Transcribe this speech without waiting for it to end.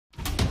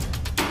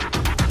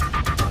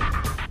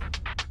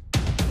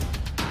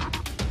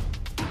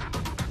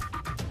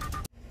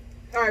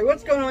Alright,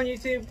 what's going on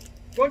YouTube?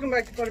 Welcome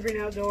back to Butterbean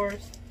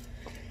Outdoors.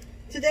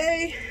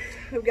 Today,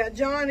 we've got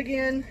John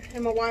again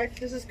and my wife.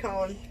 This is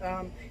Colin.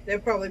 They'll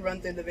probably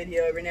run through the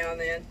video every now and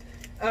then.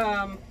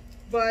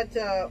 But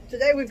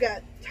today we've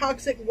got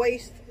toxic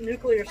waste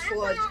nuclear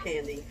sludge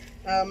candy.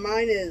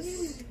 Mine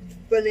is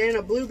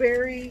banana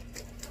blueberry.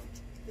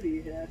 What do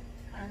you have?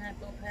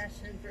 Pineapple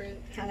passion fruit.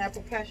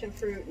 Pineapple passion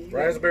fruit. And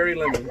raspberry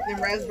lemon.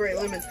 And raspberry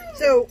lemon.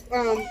 So,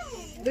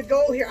 the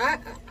goal here,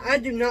 I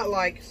do not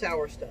like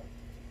sour stuff.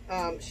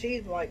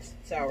 She likes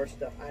sour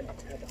stuff. I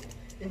don't.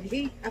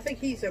 And I think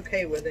he's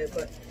okay with it.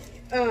 But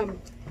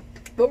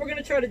what we're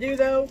gonna try to do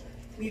though,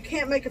 you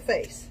can't make a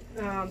face.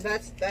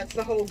 That's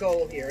the whole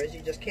goal here, is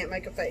you just can't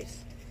make a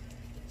face.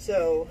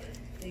 So,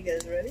 you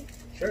guys ready?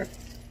 Sure.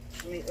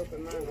 Let me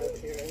open mine up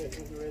here. I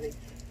wasn't ready.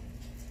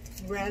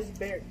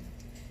 Raspberry,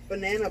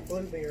 banana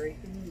blueberry.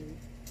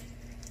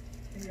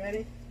 You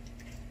ready?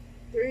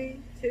 3,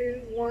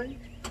 2, 1.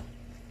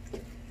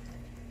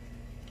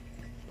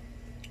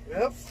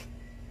 Yep.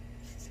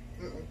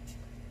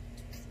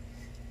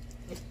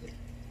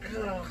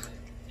 Ugh.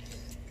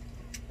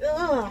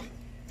 Ugh.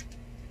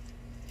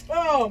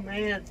 Oh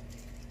man.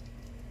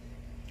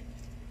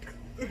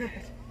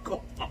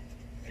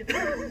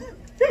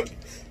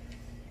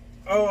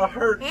 Oh, I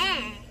hurt.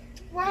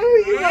 Why are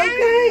you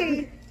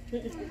okay?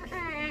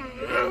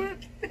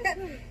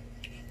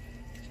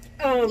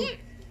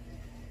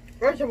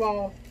 First of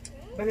all,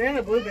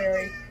 banana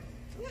blueberry.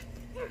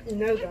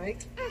 No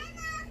thanks.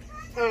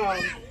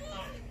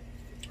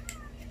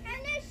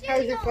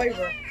 How's your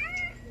flavor?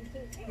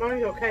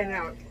 Mine's okay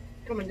now. It's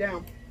coming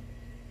down.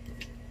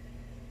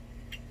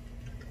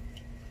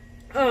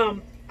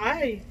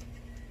 I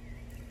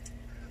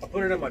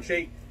put it in my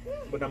cheek,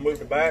 but I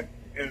moved it back,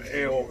 and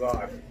oh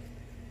god,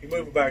 you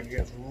move it back, it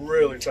gets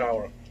really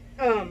sour.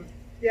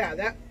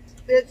 Yeah,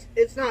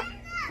 it's not.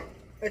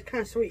 It's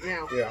kind of sweet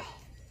now. Yeah.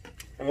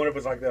 I wonder if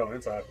it's like that on the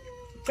inside.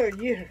 So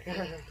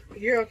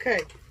you're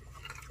okay.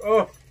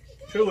 Oh,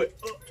 chew it.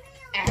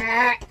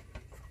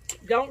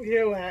 Don't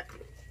do it.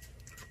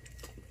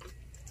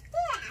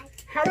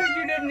 How did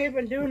you didn't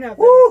even do nothing?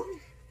 Woo!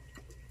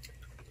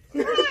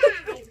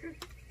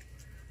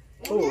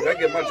 Ooh, that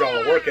gives my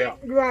jaw a workout.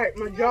 Right,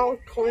 my jaw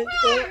clenched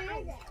up.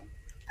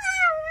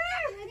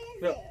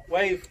 Look,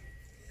 wave.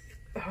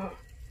 Daddy,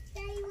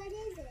 what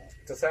is it?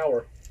 It's a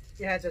sour.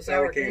 Yeah, it's a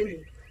sour candy.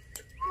 Can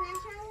I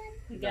try one?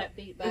 You got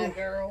beat by a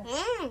girl.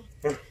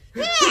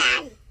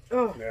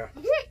 Oh. Yeah.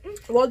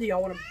 Well, do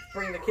y'all want to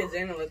bring the kids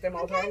in and let them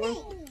all try one?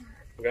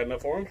 We got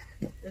enough for them?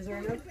 Is there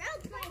enough?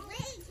 Broke my leg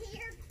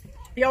here.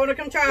 Y'all want to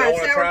come try Y'all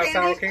want to sour try candy?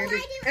 sour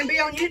candy? And be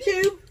on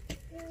YouTube?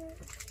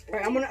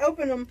 Alright, I'm going to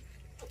open them.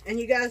 And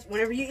you guys,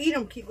 whenever you eat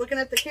them, keep looking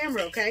at the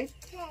camera, okay?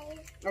 Okay.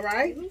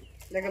 Alright?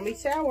 They're going to be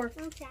sour.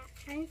 Okay.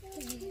 I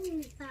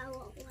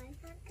want one.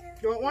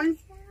 You want one?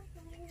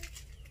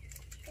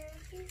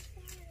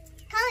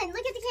 Colin,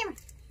 look at the camera.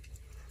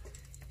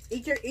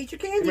 Eat your Come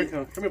candy.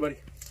 here, come here, buddy.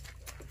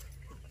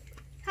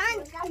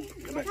 Colin,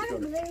 Come back,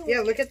 Colin, come blue. Yeah,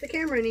 look at the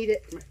camera and eat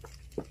it.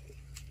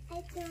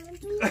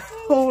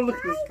 Oh, look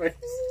at his face.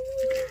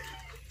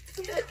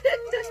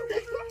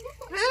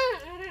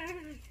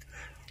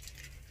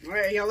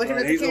 Alright, y'all looking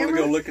at the He's camera? going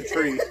to go lick a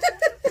tree.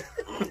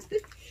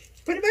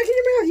 Put it back in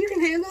your mouth. You can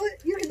handle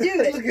it. You can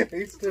do Look at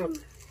he's still.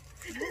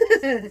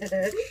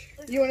 it.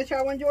 You want to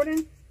try one,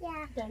 Jordan?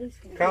 Yeah. Daddy's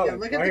Colin, Yeah,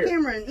 look at right the here.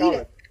 camera and Colin. eat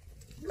it.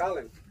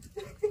 Colin.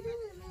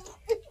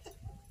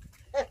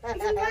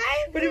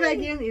 Put it back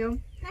in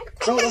you.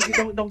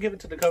 Don't give it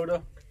to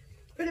Dakota.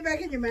 Put it back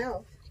in your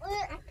mouth. I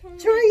can't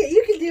Try it.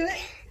 You can do it.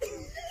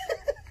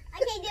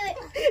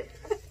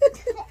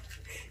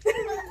 do it.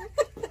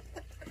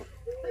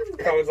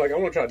 Colin's like, I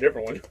want to try a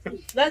different one.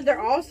 They're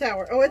all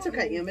sour. Oh, it's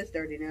okay. It's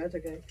dirty now. It's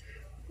okay.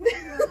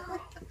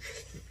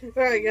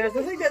 Alright, guys.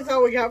 I think that's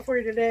all we got for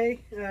you today.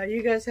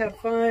 You guys have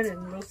fun,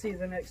 and we'll see you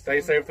the next Stay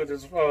time. safe with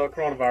this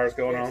coronavirus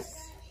going on.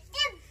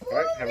 All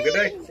right, have a good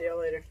day. See y'all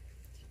later.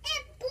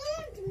 It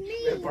burned me.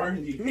 It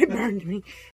burned you. It burned me.